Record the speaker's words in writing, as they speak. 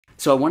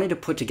So I wanted to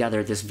put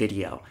together this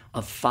video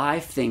of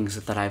 5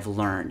 things that I've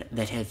learned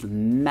that have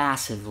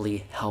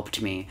massively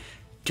helped me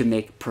to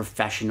make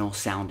professional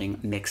sounding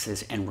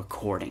mixes and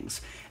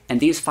recordings. And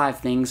these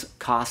 5 things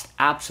cost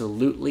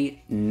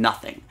absolutely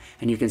nothing,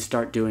 and you can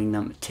start doing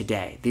them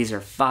today. These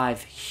are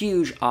 5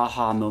 huge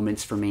aha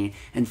moments for me,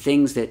 and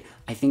things that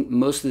I think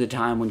most of the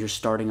time when you're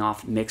starting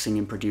off mixing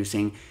and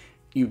producing,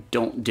 you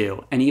don't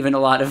do. And even a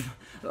lot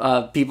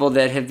of people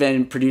that have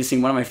been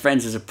producing, one of my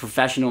friends is a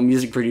professional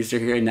music producer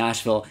here in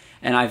Nashville,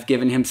 and I've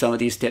given him some of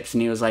these tips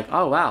and he was like,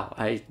 oh wow,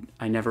 I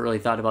never really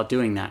thought about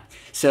doing that.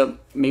 So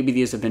maybe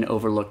these have been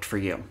overlooked for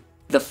you.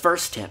 The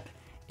first tip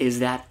is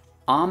that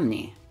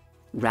Omni,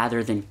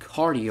 rather than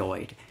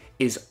cardioid,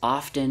 is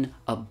often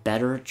a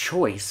better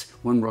choice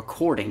when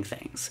recording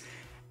things.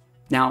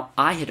 Now,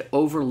 I had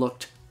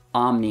overlooked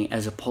Omni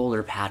as a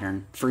polar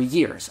pattern for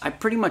years. I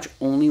pretty much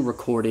only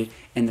recorded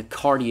in the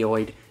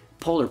cardioid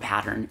polar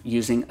pattern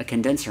using a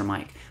condenser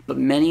mic, but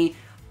many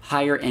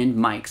higher end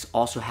mics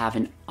also have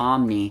an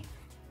Omni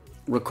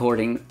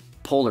recording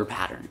polar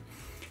pattern.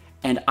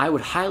 And I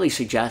would highly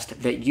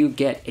suggest that you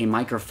get a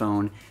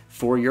microphone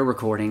for your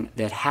recording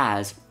that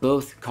has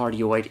both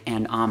cardioid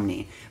and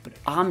Omni, but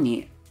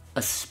Omni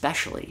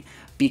especially,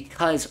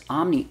 because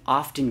Omni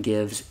often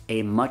gives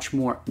a much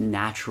more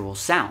natural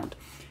sound.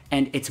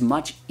 And it's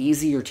much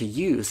easier to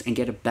use and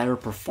get a better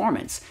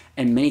performance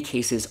in many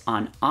cases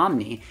on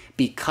Omni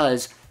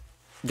because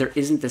there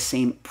isn't the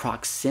same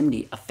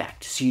proximity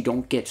effect. So you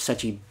don't get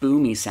such a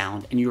boomy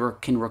sound and you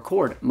can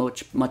record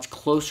much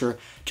closer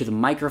to the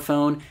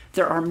microphone.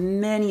 There are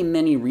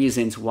many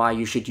reasons why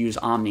you should use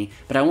Omni,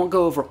 but I won't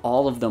go over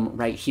all of them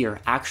right here.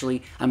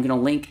 Actually, I'm gonna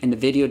link in the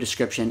video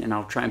description, and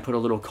I'll try and put a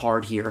little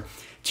card here,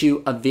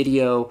 to a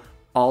video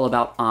all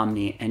about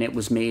Omni, and it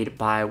was made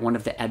by one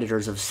of the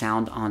editors of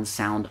Sound on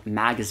Sound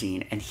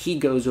magazine, and he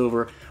goes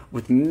over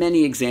with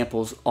many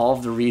examples all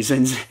of the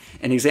reasons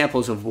and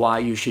examples of why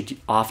you should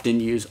often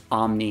use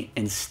Omni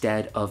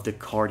instead of the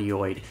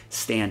cardioid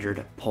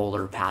standard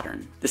polar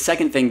pattern. The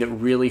second thing that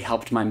really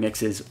helped my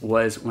mixes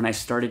was when I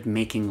started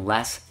making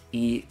less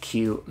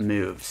EQ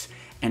moves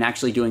and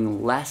actually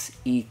doing less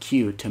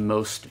EQ to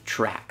most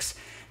tracks.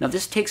 Now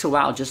this takes a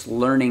while, just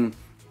learning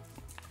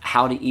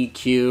how to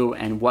EQ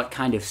and what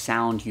kind of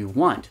sound you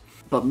want.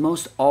 But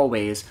most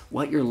always,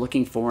 what you're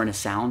looking for in a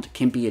sound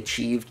can be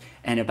achieved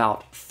in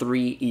about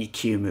 3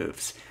 EQ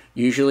moves.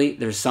 Usually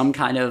there's some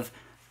kind of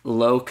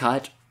low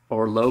cut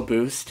or low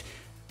boost,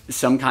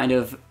 some kind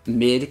of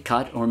mid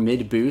cut or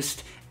mid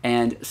boost,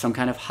 and some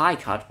kind of high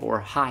cut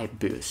or high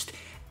boost.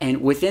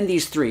 And within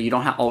these 3, you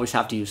don't always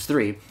have to use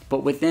 3,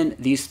 but within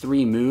these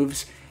 3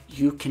 moves,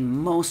 you can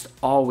most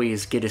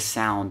always get a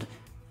sound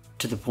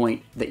to the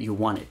point that you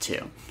want it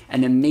to.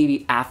 And then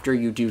maybe after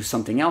you do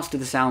something else to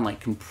the sound, like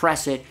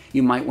compress it,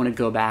 you might want to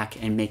go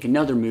back and make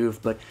another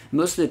move, but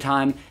most of the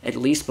time, at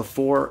least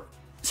before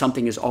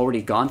something has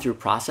already gone through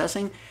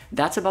processing,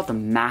 that's about the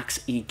max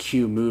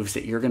EQ moves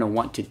that you're going to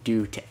want to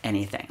do to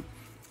anything.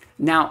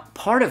 Now,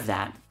 part of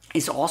that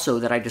is also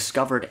that I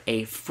discovered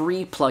a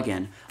free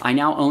plugin. I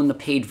now own the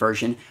paid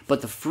version,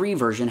 but the free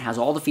version has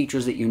all the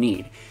features that you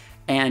need.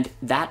 And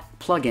that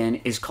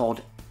plugin is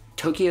called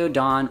Tokyo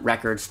Dawn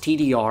Records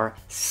TDR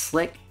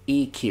Slick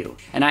EQ.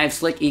 And I have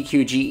Slick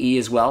EQ GE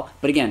as well.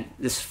 But again,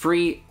 this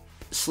free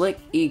Slick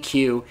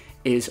EQ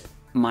is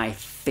my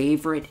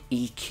favorite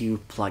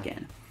EQ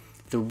plugin.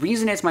 The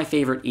reason it's my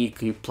favorite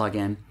EQ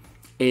plugin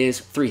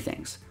is 3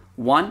 things.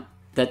 1,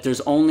 that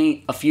there's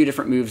only a few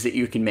different moves that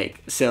you can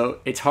make, so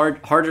it's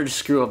harder to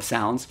screw up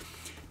sounds.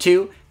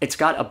 2, it's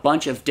got a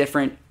bunch of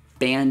different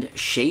band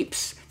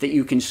shapes that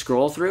you can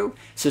scroll through.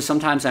 So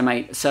sometimes I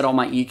might set all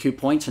my EQ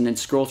points and then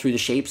scroll through the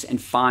shapes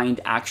and find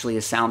actually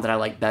a sound that I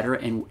like better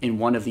in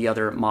one of the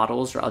other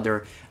models or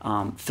other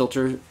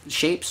filter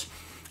shapes.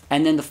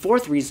 And then the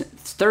third reason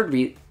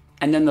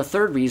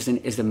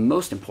is the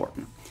most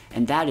important,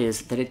 and that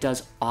is that it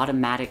does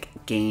automatic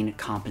gain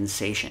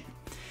compensation.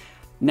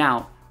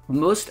 Now,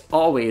 most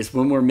always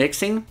when we're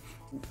mixing,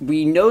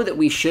 we know that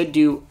we should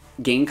do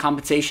gain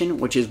compensation,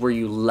 which is where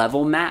you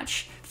level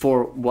match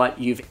for what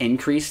you've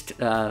increased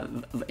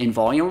in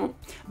volume,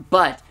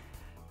 but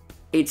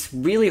it's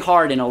really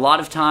hard, and a lot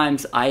of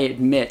times, I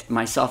admit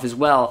myself as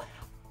well,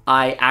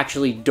 I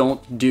actually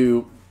don't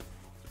do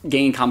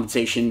gain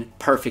compensation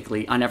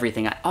perfectly on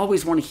everything. I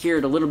always want to hear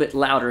it a little bit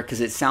louder because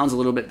it sounds a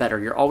little bit better.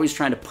 You're always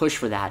trying to push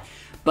for that,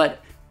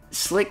 but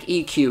Slick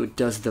EQ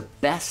does the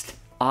best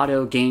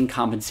auto gain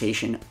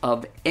compensation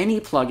of any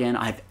plugin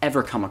I've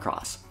ever come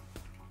across,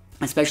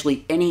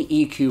 especially any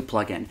EQ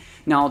plugin.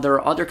 Now, there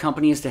are other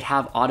companies that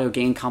have auto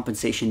gain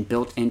compensation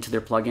built into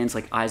their plugins,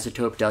 like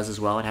iZotope does as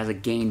well. It has a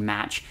gain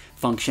match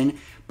function,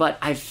 but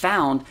I've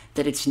found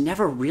that it's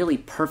never really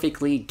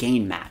perfectly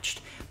gain matched.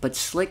 But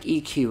Slick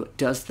EQ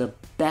does the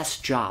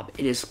best job.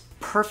 It is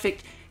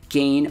perfect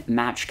gain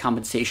match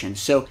compensation.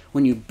 So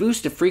when you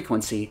boost a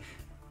frequency,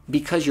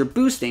 because you're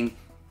boosting,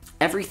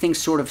 everything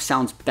sort of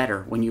sounds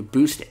better when you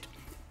boost it.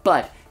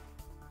 But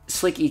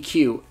Slick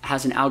EQ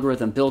has an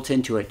algorithm built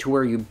into it to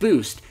where you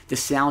boost, the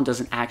sound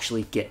doesn't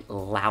actually get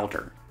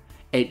louder.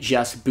 it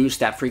just boosts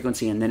that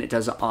frequency, and then it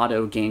does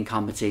auto gain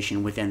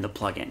compensation within the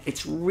plugin.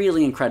 It's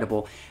really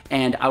incredible,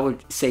 and I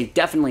would say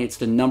definitely it's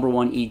the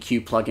 #1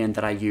 EQ plugin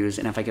that I use,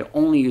 and if I could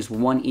only use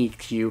one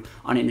EQ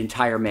on an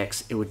entire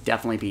mix, it would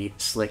definitely be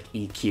Slick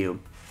EQ.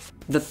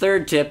 The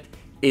third tip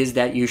is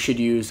that you should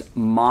use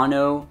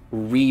mono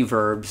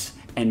reverbs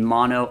and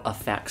mono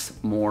effects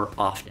more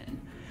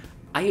often.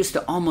 I used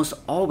to almost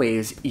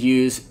always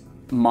use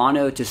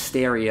mono to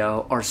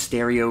stereo or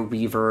stereo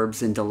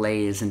reverbs and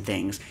delays and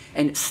things,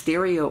 and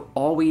stereo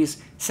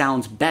always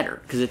sounds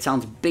better because it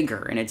sounds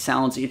bigger and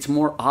it's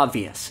more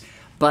obvious.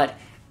 But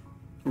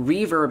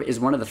reverb is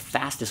one of the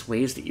fastest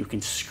ways that you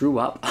can screw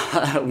up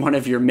one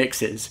of your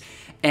mixes,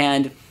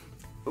 and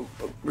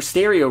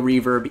stereo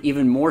reverb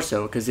even more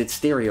so because it's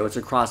stereo, it's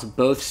across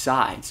both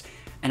sides.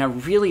 And I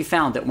really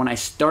found that when I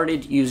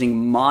started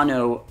using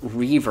mono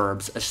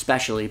reverbs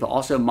especially, but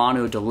also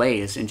mono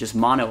delays and just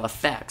mono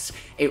effects,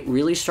 it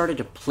really started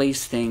to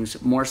place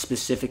things more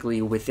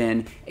specifically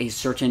within a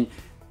certain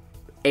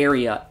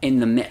area in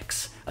the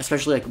mix,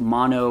 especially like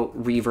mono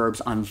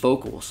reverbs on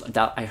vocals.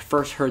 I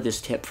first heard this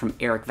tip from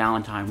Eric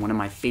Valentine, one of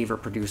my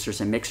favorite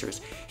producers and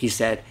mixers. He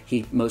said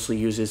he mostly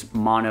uses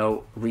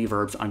mono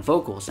reverbs on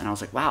vocals, and I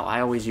was like, wow, I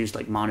always used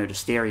like mono to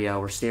stereo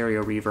or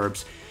stereo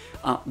reverbs,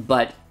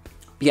 but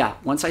yeah,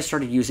 once I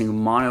started using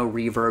mono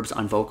reverbs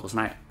on vocals,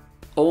 and I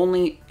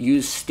only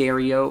use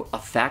stereo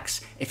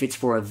effects if it's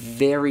for a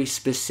very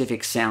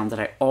specific sound that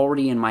I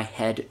already in my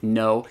head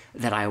know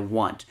that I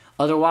want.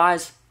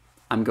 Otherwise,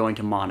 I'm going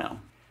to mono.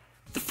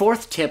 The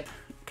fourth tip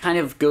kind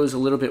of goes a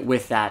little bit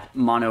with that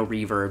mono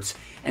reverbs,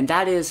 and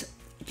that is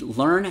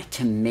learn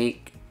to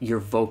make your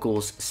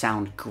vocals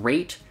sound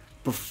great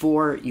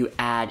before you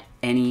add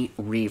any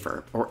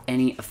reverb or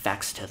any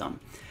effects to them.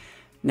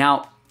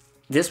 Now,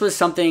 this was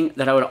something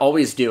that I would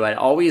always do. I'd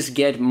always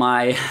get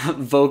my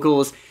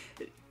vocals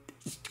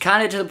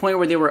kind of to the point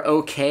where they were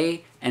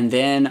okay, and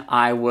then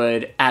I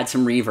would add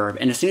some reverb.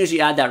 And as soon as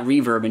you add that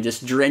reverb and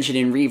just drench it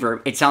in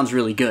reverb, it sounds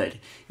really good,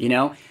 you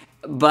know?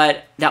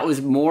 But that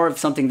was more of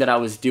something that I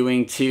was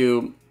doing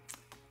to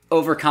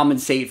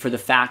overcompensate for the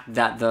fact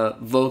that the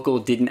vocal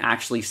didn't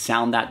actually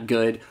sound that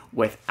good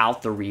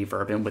without the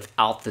reverb and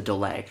without the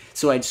delay.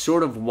 So I'd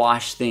sort of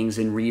wash things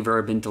in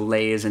reverb and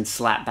delays and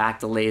slap back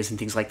delays and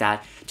things like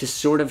that to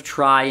sort of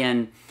try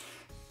and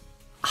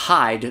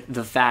hide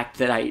the fact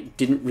that I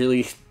didn't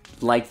really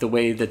like the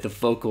way that the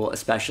vocal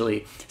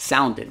especially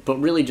sounded, but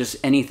really just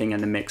anything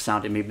in the mix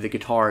sounded, maybe the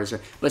guitars,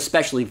 but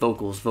especially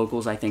vocals.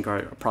 Vocals I think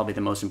are probably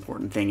the most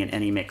important thing in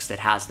any mix that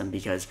has them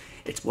because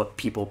it's what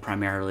people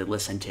primarily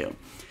listen to.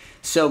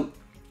 So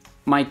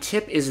my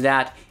tip is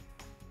that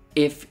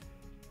if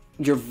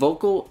your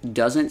vocal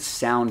doesn't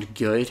sound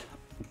good,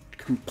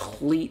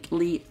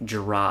 completely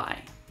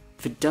dry.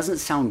 If it doesn't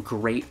sound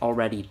great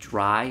already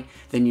dry,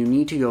 then you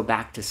need to go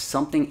back to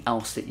something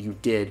else that you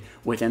did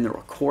within the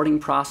recording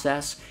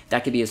process.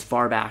 That could be as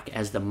far back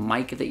as the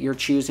mic that you're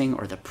choosing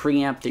or the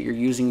preamp that you're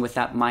using with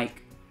that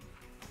mic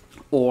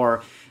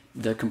or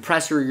the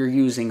compressor you're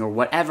using or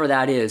whatever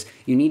that is.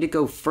 You need to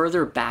go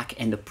further back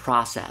in the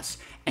process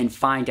and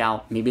find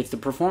out, maybe it's the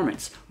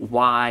performance,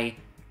 why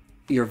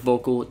your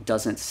vocal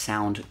doesn't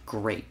sound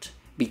great.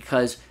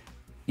 Because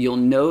you'll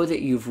know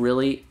that you've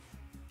really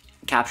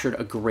captured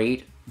a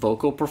great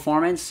vocal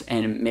performance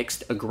and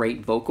mixed a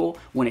great vocal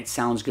when it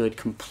sounds good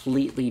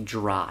completely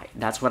dry.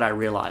 That's what I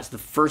realized. The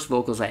first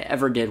vocals I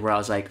ever did where I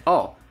was like,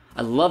 oh,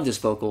 I love this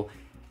vocal.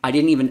 I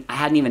hadn't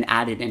even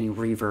added any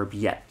reverb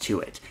yet to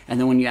it. And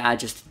then when you add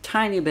just a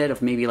tiny bit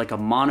of maybe like a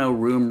mono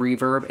room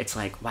reverb, it's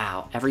like,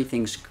 wow,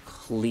 everything's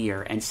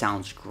clear and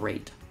sounds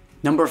great.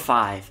 Number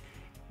 5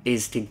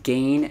 is to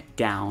gain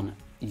down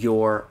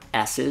your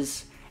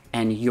S's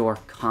and your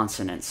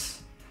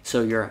consonants.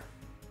 So your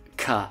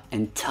K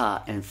and T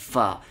and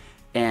F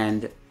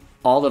and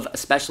all of,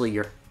 especially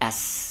your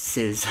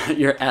S's,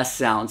 your S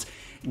sounds,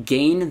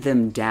 gain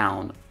them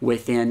down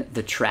within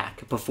the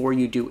track before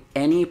you do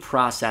any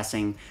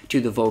processing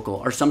to the vocal.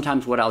 Or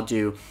sometimes what I'll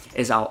do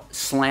is I'll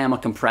slam a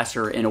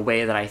compressor in a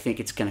way that I think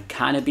it's going to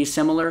kind of be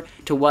similar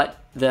to what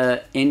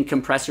the in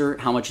compressor,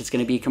 how much it's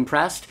going to be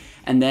compressed,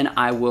 and then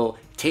I will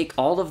take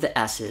all of the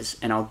S's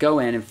and I'll go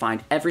in and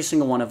find every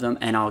single one of them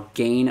and I'll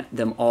gain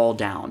them all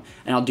down.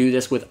 And I'll do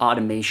this with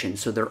automation,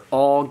 so they're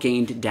all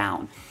gained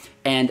down.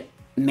 And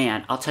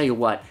man, I'll tell you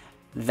what,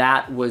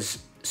 that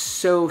was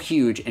so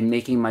huge in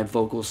making my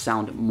vocals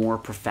sound more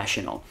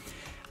professional.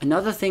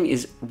 Another thing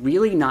is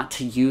really not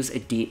to use a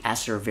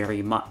de-esser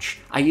very much.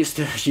 I used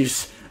to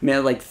use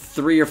like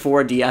 3 or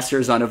 4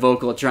 de-essers on a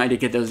vocal trying to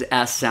get those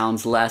S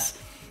sounds less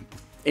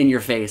in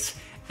your face.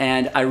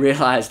 And I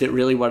realized that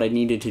really what I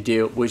needed to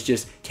do was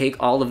just take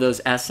all of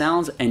those S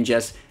sounds and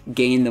just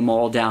gain them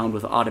all down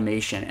with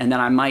automation. And then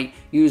I might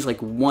use like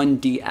 1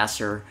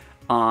 de-esser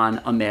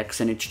on a mix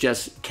and it's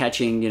just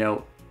catching, you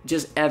know,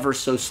 just ever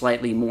so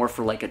slightly more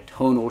for like a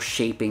tonal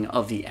shaping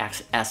of the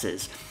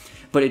S's.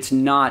 but it's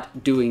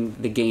not doing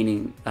the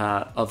gaining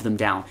of them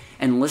down.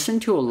 And listen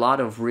to a lot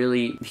of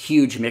really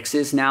huge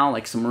mixes now,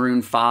 like some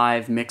Maroon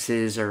 5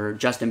 mixes or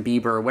Justin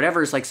Bieber or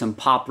whatever is like some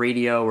pop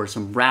radio or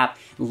some rap.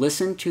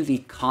 Listen to the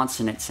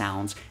consonant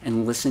sounds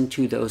and listen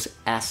to those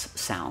S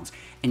sounds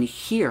and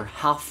hear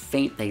how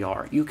faint they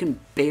are. You can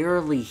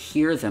barely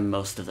hear them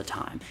most of the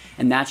time.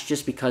 And that's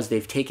just because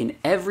they've taken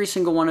every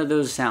single one of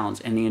those sounds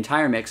in the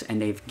entire mix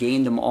and they've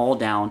gained them all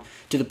down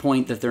to the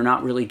point that they're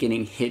not really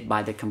getting hit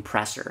by the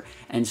compressor.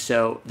 And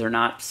so they're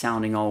not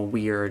sounding all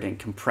weird and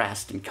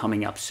compressed and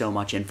coming up so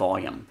much in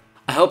volume.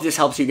 I hope this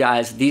helps you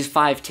guys. These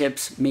 5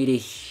 tips made a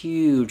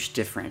huge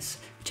difference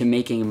to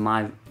making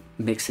my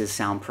mixes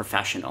sound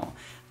professional.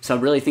 So I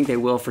really think they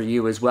will for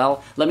you as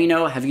well. Let me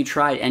know, have you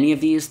tried any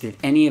of these? Did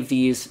any of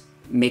these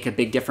make a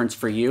big difference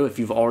for you if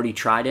you've already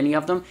tried any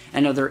of them?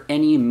 And are there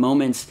any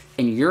moments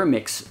in your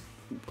mix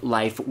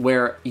life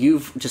where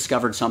you've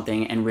discovered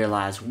something and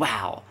realized,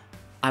 wow,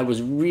 I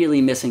was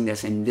really missing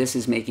this and this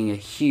is making a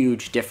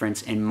huge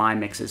difference in my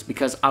mixes?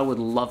 Because I would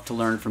love to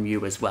learn from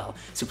you as well.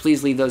 So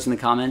please leave those in the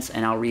comments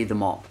and I'll read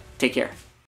them all. Take care.